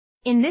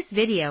In this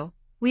video,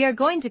 we are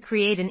going to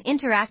create an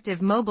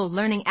interactive mobile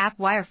learning app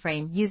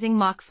wireframe using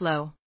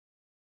MockFlow.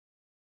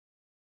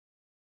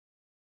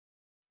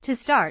 To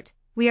start,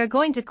 we are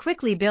going to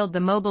quickly build the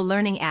mobile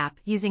learning app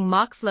using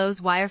MockFlow's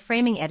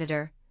wireframing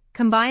editor,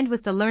 combined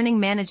with the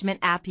Learning Management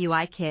App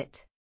UI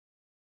kit.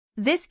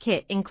 This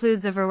kit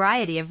includes a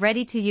variety of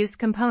ready-to-use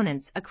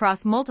components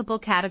across multiple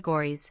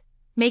categories,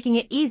 making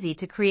it easy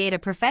to create a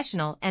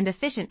professional and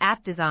efficient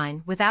app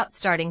design without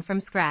starting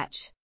from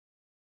scratch.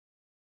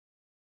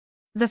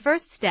 The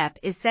first step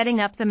is setting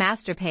up the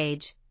master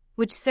page,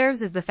 which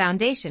serves as the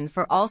foundation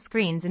for all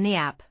screens in the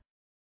app.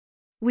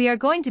 We are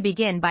going to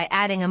begin by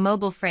adding a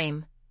mobile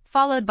frame,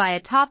 followed by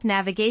a top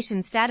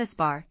navigation status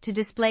bar to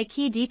display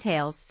key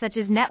details such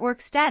as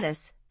network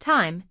status,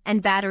 time,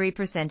 and battery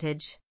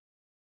percentage.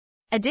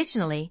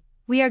 Additionally,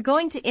 we are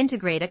going to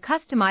integrate a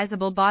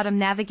customizable bottom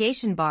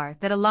navigation bar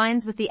that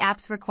aligns with the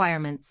app's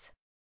requirements.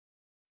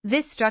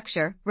 This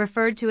structure,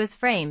 referred to as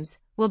frames,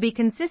 will be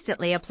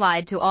consistently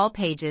applied to all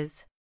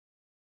pages.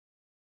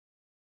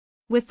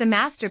 With the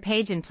master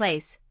page in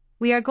place,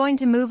 we are going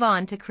to move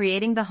on to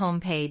creating the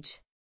home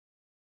page.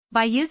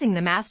 By using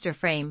the master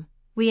frame,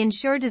 we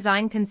ensure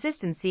design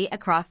consistency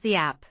across the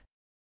app.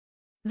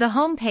 The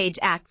home page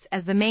acts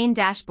as the main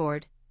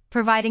dashboard,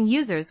 providing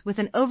users with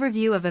an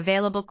overview of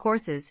available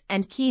courses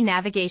and key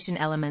navigation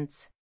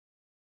elements.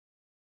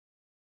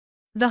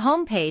 The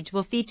home page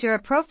will feature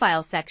a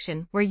profile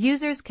section where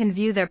users can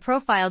view their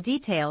profile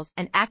details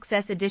and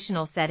access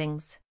additional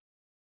settings.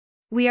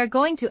 We are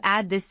going to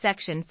add this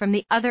section from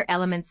the Other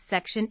Elements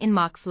section in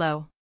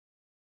MockFlow.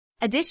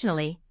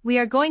 Additionally, we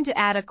are going to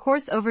add a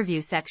course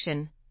overview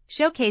section,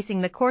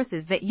 showcasing the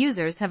courses that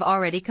users have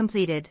already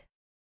completed.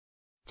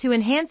 To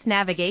enhance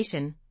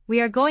navigation,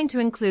 we are going to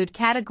include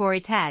category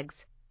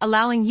tags,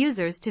 allowing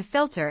users to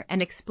filter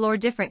and explore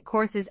different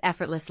courses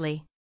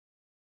effortlessly.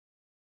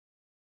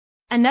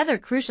 Another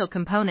crucial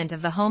component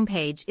of the home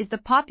page is the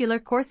Popular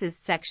Courses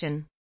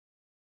section.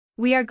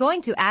 We are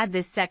going to add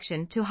this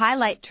section to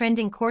highlight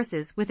trending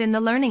courses within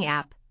the Learning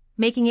app,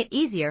 making it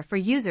easier for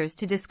users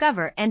to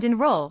discover and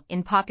enroll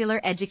in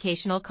popular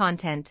educational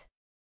content.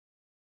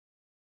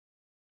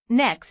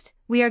 Next,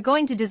 we are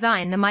going to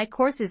design the My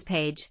Courses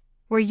page,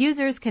 where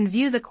users can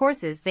view the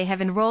courses they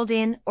have enrolled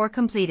in or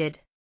completed.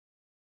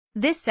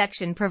 This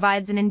section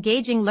provides an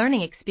engaging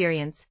learning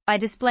experience by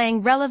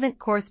displaying relevant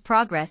course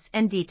progress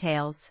and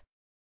details.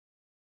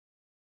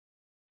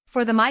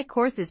 For the My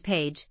Courses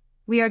page,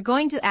 we are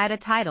going to add a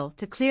title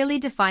to clearly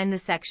define the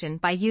section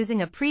by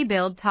using a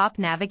pre-built top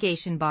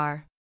navigation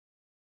bar.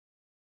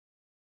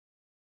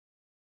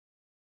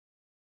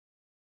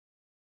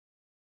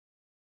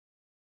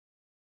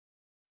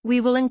 We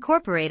will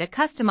incorporate a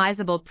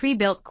customizable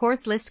pre-built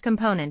course list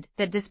component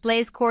that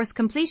displays course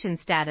completion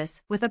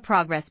status with a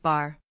progress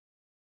bar.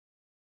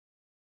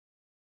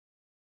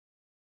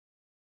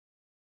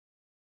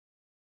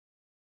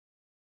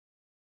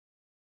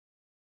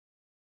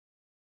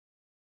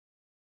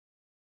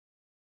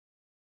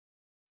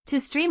 To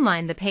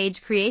streamline the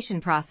page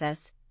creation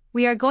process,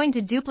 we are going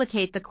to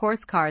duplicate the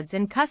course cards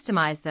and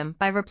customize them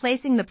by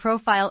replacing the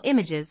profile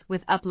images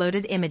with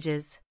uploaded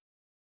images.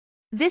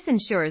 This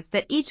ensures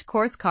that each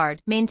course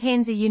card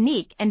maintains a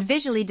unique and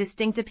visually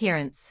distinct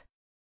appearance.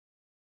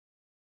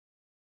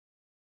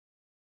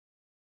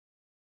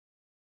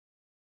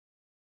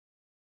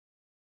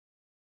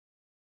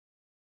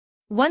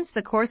 Once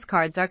the course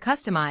cards are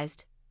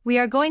customized, we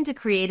are going to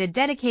create a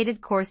dedicated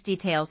course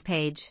details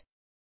page.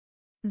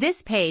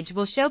 This page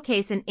will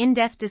showcase an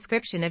in-depth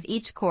description of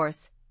each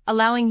course,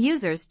 allowing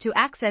users to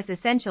access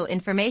essential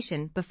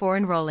information before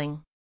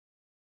enrolling.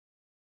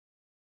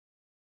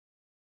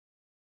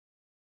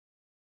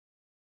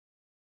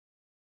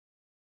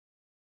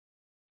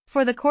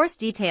 For the course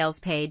details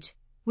page,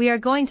 we are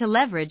going to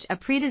leverage a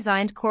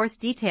pre-designed course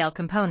detail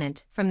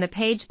component from the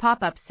Page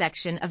Pop-ups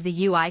section of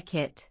the UI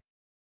kit.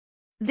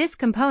 This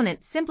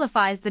component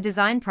simplifies the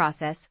design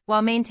process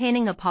while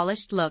maintaining a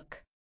polished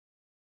look.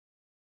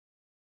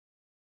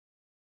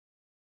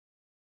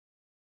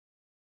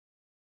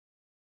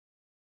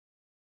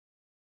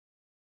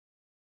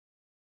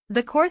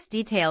 The course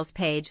details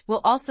page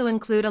will also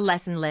include a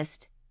lesson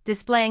list,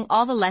 displaying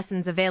all the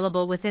lessons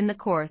available within the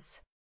course.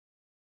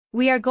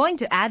 We are going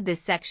to add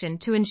this section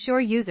to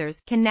ensure users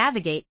can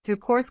navigate through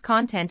course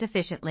content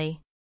efficiently.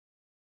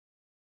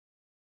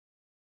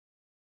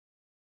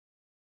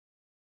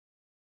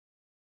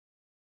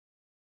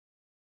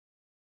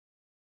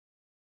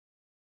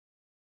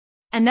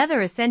 Another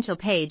essential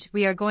page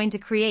we are going to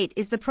create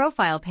is the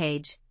profile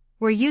page,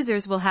 where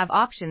users will have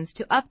options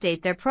to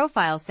update their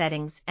profile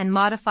settings and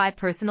modify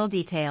personal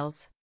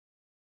details.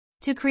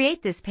 To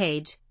create this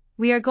page,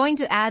 we are going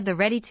to add the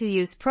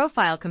ready-to-use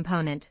profile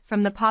component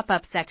from the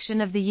pop-up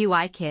section of the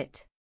UI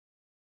kit.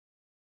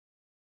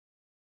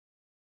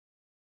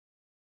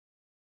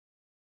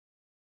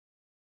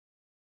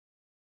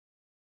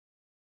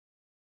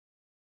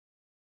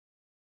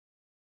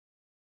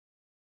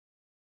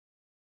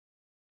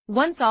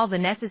 Once all the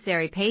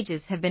necessary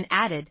pages have been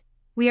added,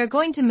 we are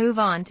going to move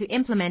on to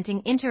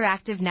implementing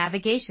interactive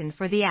navigation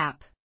for the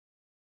app.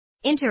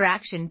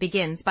 Interaction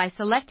begins by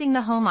selecting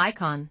the home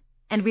icon,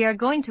 and we are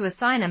going to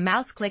assign a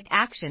mouse click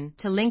action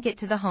to link it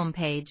to the home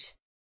page.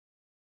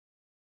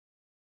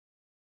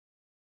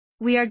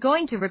 We are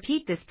going to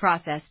repeat this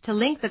process to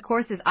link the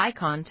course's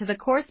icon to the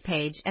course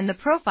page and the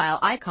profile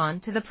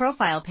icon to the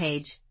profile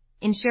page,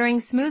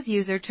 ensuring smooth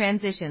user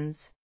transitions.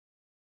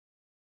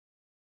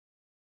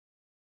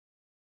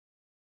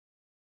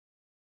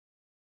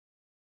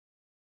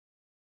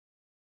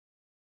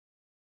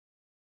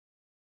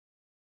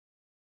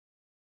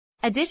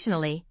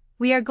 Additionally,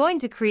 we are going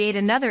to create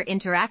another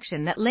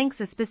interaction that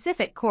links a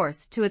specific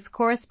course to its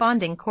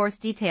corresponding course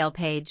detail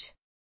page.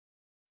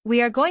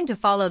 We are going to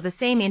follow the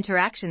same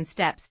interaction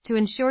steps to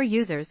ensure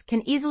users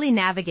can easily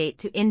navigate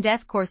to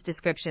in-depth course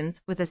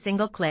descriptions with a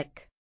single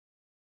click.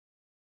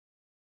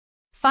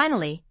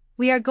 Finally,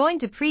 we are going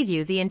to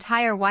preview the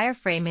entire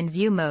wireframe in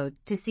view mode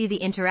to see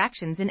the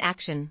interactions in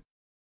action.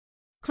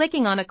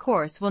 Clicking on a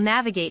course will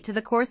navigate to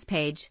the course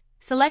page,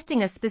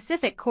 selecting a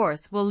specific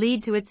course will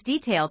lead to its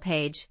detail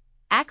page,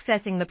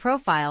 accessing the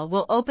profile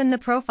will open the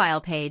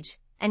profile page,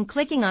 and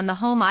clicking on the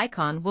home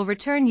icon will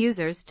return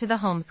users to the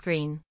home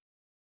screen.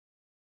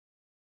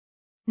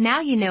 Now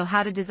you know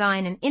how to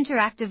design an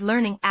interactive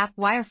learning app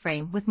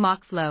wireframe with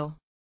MockFlow.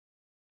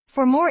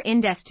 For more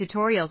in-depth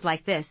tutorials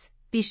like this,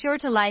 be sure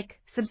to like,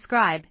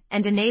 subscribe,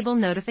 and enable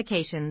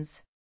notifications.